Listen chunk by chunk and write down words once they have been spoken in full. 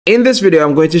In this video,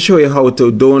 I'm going to show you how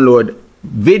to download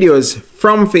videos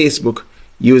from Facebook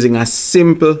using a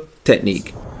simple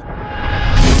technique.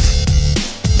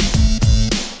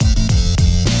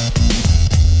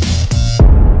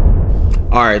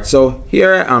 Alright, so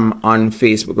here I am on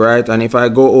Facebook, right? And if I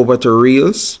go over to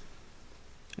Reels,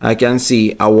 I can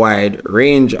see a wide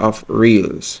range of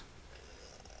Reels.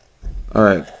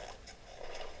 Alright,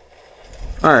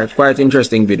 quite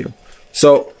interesting video.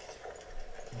 So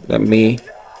let me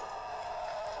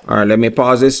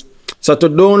pause this. So to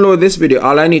download this video,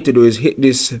 all I need to do is hit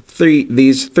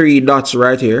these three dots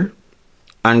right here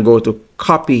and go to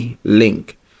copy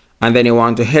link. And then you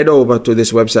want to head over to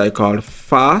this website called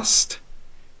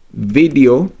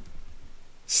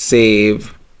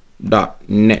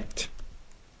fastvideosave.net.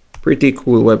 Pretty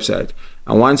cool website.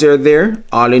 And once you're there,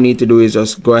 all you need to do is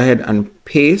just go ahead and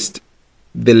paste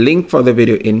the link for the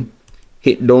video in,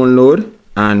 hit download,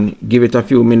 and give it a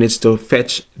few minutes to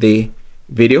fetch the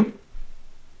video.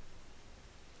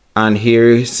 And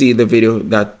here you see the video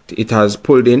that it has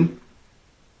pulled in.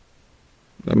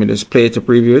 Let me just play it to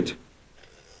preview it.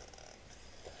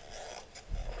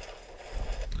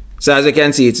 So as you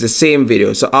can see, it's the same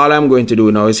video. So all I'm going to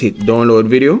do now is hit download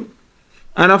video.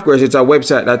 And of course, it's a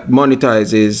website that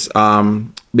monetizes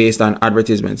based on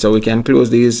advertisement. So we can close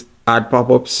these ad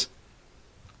pop-ups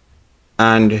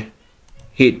and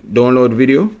hit download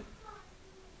video.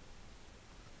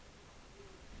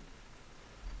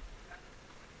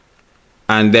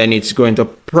 And then it's going to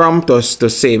prompt us to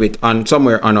save it on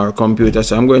somewhere on our computer.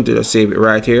 So I'm going to just save it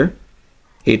right here.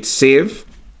 Hit save.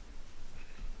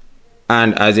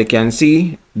 And as you can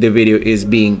see, the video is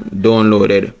being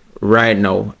downloaded right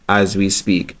now as we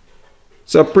speak.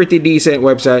 So pretty decent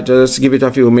website. Just give it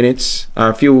a few minutes, or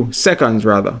a few seconds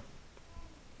rather,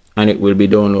 and it will be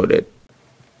downloaded.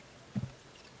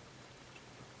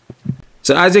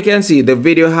 So as you can see, the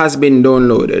video has been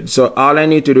downloaded. So all I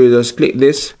need to do is just click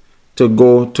this to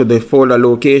go to the folder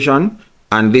location,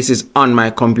 and this is on my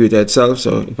computer itself.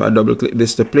 So if I double click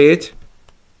this to play it,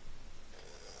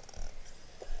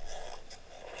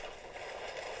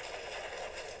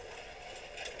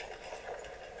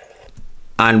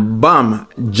 and bam,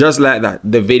 just like that,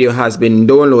 the video has been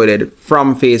downloaded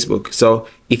from Facebook. So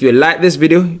if you like this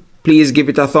video, please give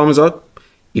it a thumbs up.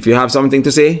 If you have something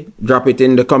to say, drop it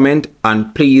in the comment,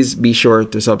 and please be sure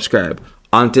to subscribe.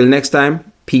 Until next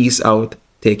time, peace out.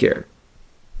 Take care.